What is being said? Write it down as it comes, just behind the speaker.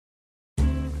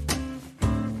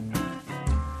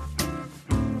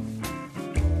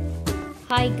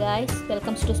Hi guys,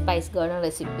 welcome to Spice Garden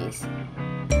Recipes.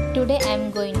 Today I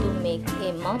am going to make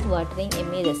a mouth-watering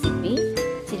yummy recipe,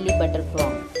 chili butter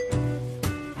prawn.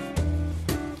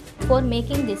 For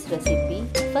making this recipe,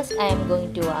 first I am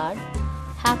going to add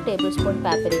half tablespoon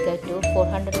paprika to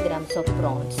 400 grams of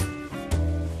prawns.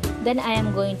 Then I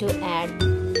am going to add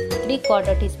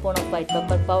 3/4 teaspoon of white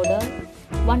pepper powder,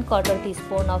 1/4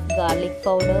 teaspoon of garlic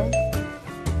powder,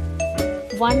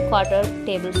 1/4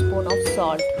 tablespoon of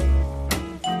salt,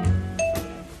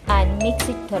 and mix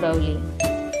it thoroughly.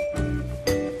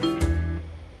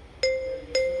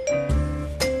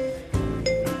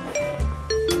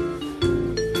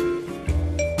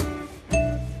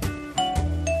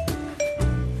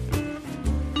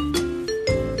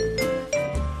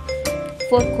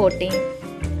 For coating,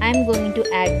 I am going to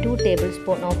add 2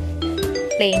 tablespoons of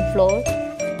plain flour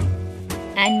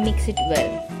and mix it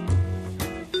well.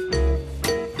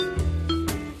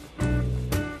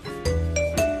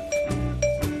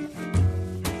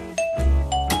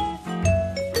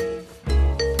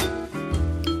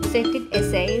 Set it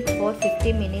aside for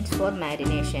 15 minutes for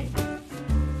marination.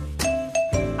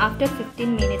 After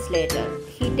 15 minutes later,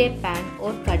 heat a pan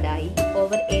or kadai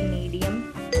over a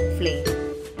medium flame.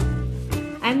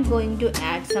 I am going to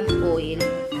add some oil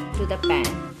to the pan.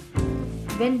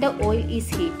 When the oil is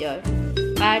heated,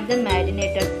 add the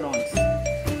marinated prawns.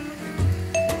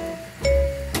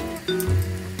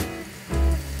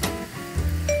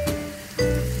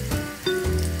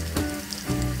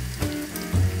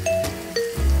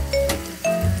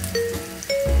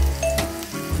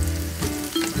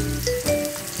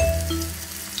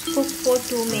 Cook for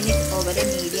 2 minutes over a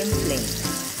medium flame.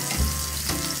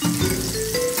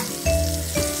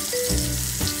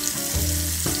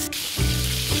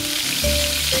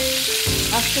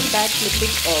 After that, flip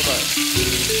it over.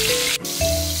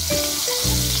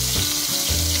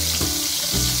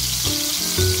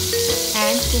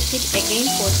 And cook it again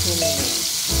for 2 minutes.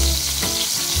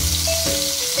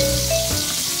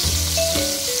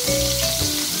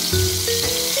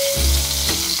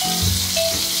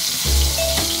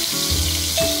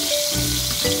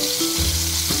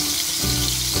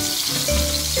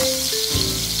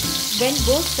 When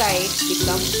both sides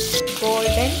become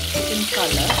golden in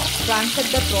color, transfer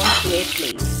the prawns to a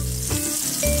plate.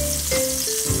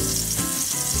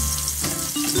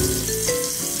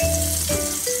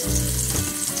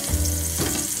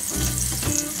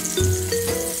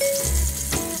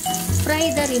 Fry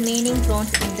the remaining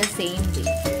prawns in the same way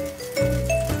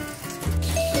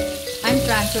and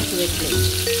transfer to a plate.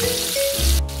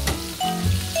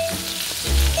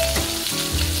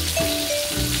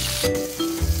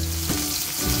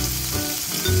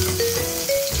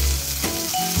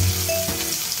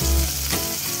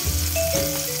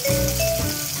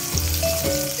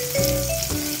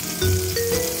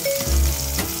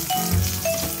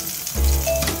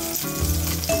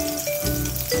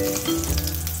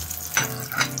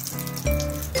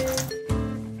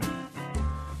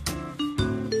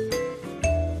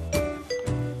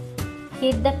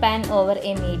 Heat the pan over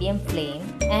a medium flame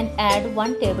and add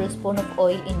 1 tablespoon of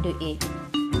oil into it.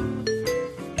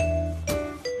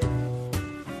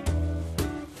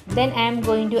 Then I am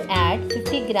going to add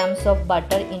 50 grams of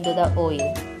butter into the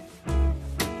oil.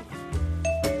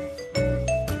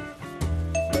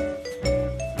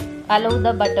 Allow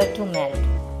the butter to melt.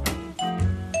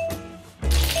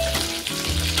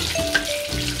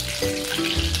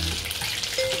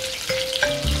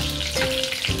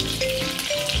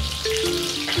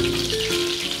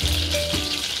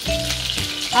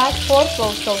 Add 4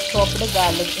 cloves of chopped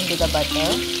garlic into the butter.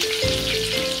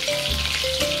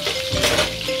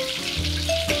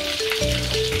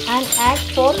 And add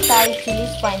 4 Thai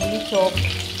chilies finely chopped.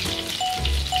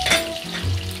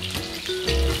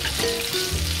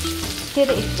 Stir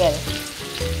it well.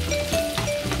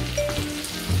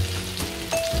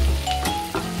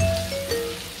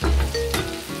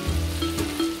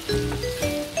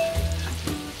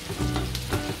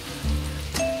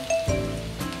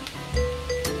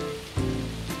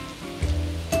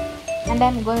 And I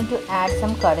am going to add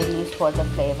some curry leaves for the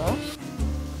flavor.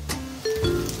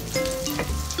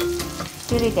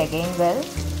 Stir it again well.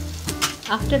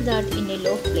 After that, in a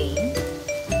low flame,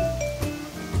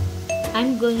 I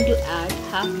am going to add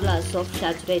half glass of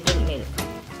saturated milk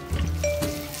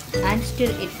and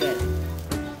stir it well.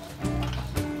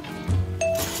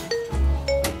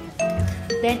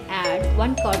 Then add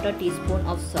 1/4 teaspoon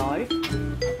of salt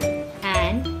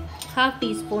and half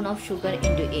teaspoon of sugar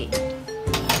into it.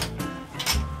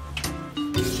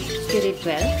 Stir it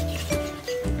well.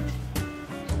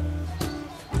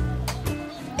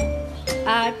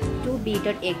 Add 2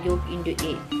 beaten egg yolk into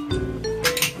it.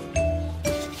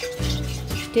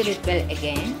 Stir it well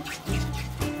again.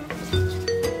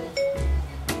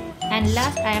 And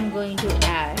last I am going to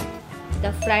add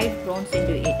the fried prawns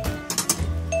into it.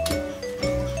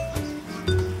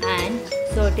 And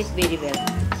sort it very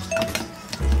well.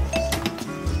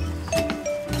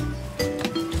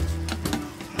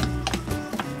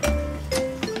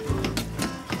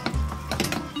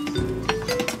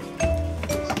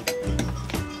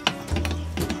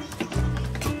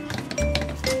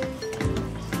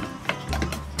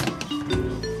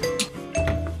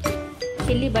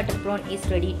 Chilli butter prawn is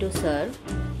ready to serve.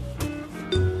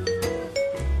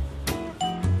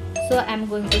 So I am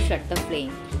going to shut the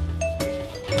flame.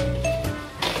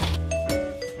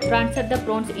 Transfer the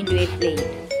prawns into a plate.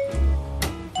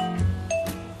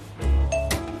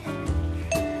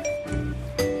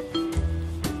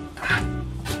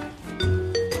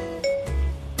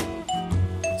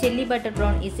 Chilli butter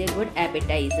prawn is a good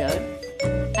appetizer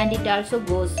and it also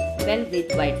goes well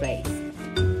with white rice.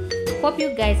 Hope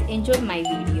you guys enjoyed my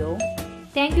video.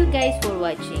 Thank you guys for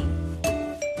watching.